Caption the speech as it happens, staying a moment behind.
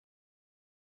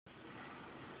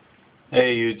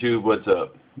Hey YouTube, what's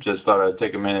up? Just thought I'd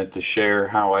take a minute to share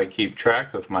how I keep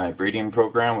track of my breeding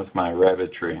program with my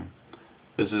rabbitry.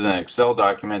 This is an Excel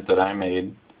document that I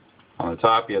made. On the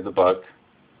top you have the buck,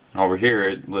 and over here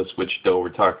it lists which doe we're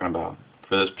talking about.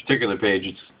 For this particular page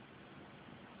it's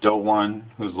doe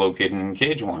 1 who's located in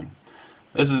cage 1.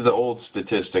 This is the old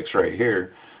statistics right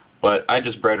here, but I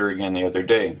just bred her again the other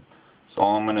day. So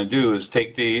all I'm going to do is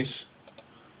take these,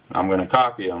 I'm going to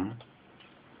copy them,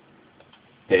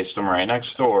 paste them right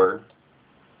next door.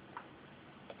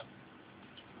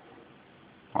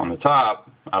 On the top,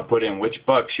 I put in which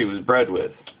buck she was bred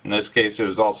with. In this case, it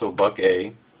was also buck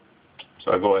A.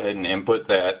 So I go ahead and input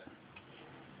that.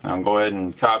 I'll go ahead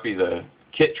and copy the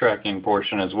kit tracking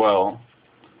portion as well.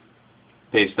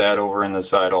 Paste that over in the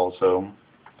side also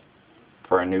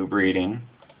for a new breeding.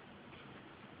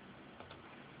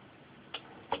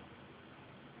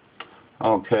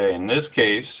 Okay, in this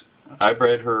case, I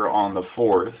bred her on the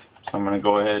 4th, so I'm going to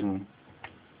go ahead and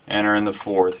enter in the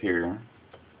 4th here.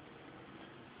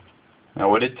 Now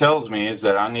what it tells me is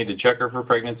that I need to check her for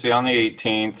pregnancy on the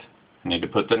 18th, I need to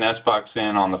put the nest box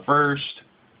in on the 1st,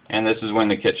 and this is when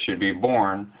the kit should be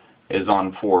born, is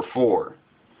on 4/4.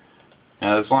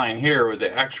 Now this line here with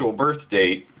the actual birth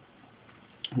date,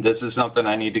 this is something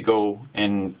I need to go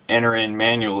and enter in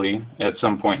manually at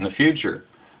some point in the future.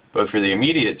 But for the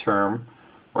immediate term,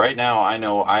 right now I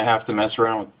know I have to mess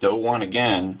around with doe 1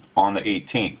 again on the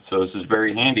 18th. So this is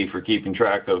very handy for keeping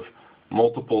track of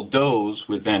multiple does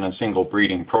within a single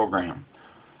breeding program.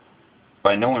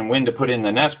 By knowing when to put in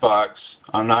the nest box,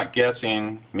 I'm not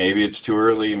guessing maybe it's too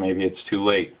early, maybe it's too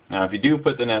late. Now if you do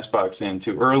put the nest box in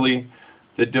too early,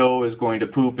 the doe is going to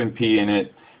poop and pee in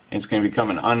it, and it's going to become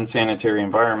an unsanitary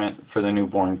environment for the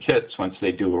newborn kits once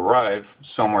they do arrive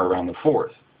somewhere around the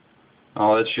 4th.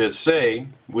 Now let's just say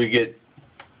we get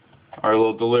our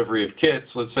little delivery of kits.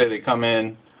 Let's say they come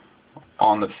in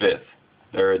on the 5th.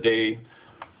 They're a day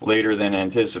later than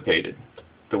anticipated.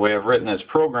 The way I've written this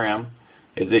program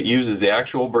is it uses the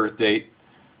actual birth date,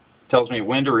 tells me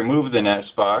when to remove the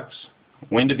nest box,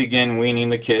 when to begin weaning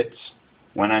the kits,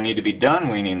 when I need to be done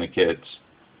weaning the kits,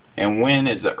 and when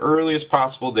is the earliest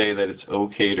possible day that it's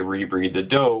okay to rebreed the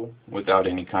doe without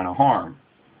any kind of harm.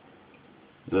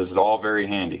 This is all very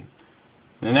handy.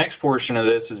 The next portion of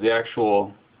this is the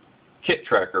actual kit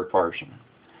tracker portion.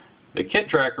 The kit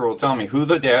tracker will tell me who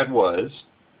the dad was,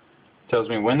 tells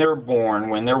me when they were born,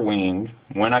 when they're weaned,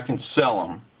 when I can sell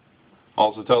them,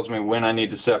 also tells me when I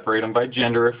need to separate them by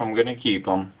gender if I'm going to keep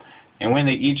them, and when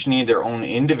they each need their own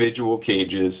individual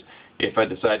cages if I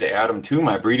decide to add them to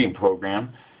my breeding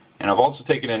program. And I've also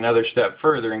taken another step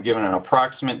further and given an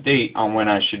approximate date on when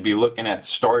I should be looking at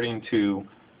starting to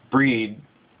breed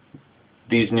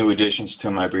these new additions to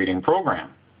my breeding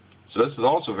program. So this is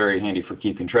also very handy for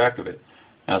keeping track of it.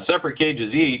 Now separate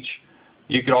cages each,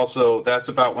 you could also, that's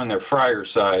about when they're fryer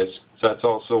size, so that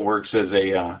also works as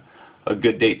a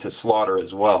good date to slaughter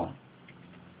as well.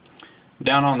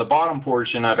 Down on the bottom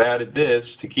portion I've added this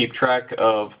to keep track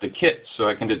of the kits so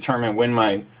I can determine when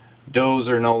my does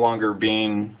are no longer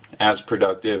being as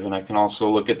productive, and I can also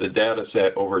look at the data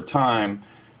set over time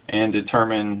and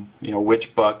determine which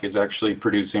buck is actually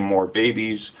producing more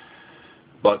babies,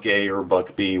 buck A or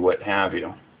buck B, what have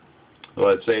you. So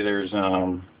let's say there's I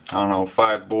don't know,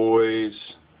 5 boys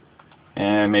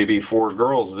and maybe 4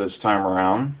 girls this time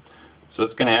around. So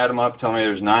it's going to add them up, tell me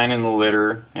there's 9 in the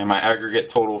litter, and my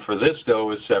aggregate total for this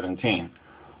doe is 17.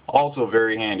 Also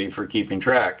very handy for keeping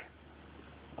track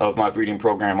of my breeding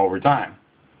program over time.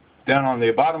 Down on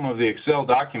the bottom of the Excel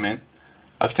document,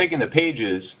 I've taken the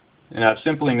pages and I've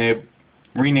simply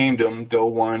renamed them doe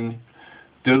 1,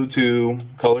 doe 2,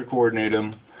 color coordinated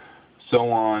them, so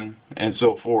on and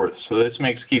so forth. So this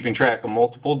makes keeping track of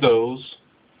multiple does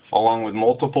along with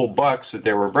multiple bucks that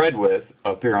they were bred with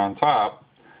up here on top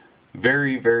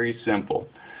very, very simple.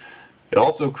 It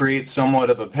also creates somewhat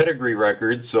of a pedigree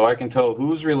record so I can tell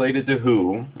who's related to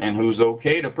who and who's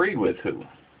okay to breed with who.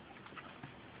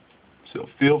 So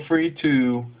feel free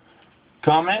to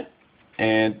comment,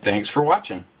 and thanks for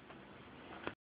watching.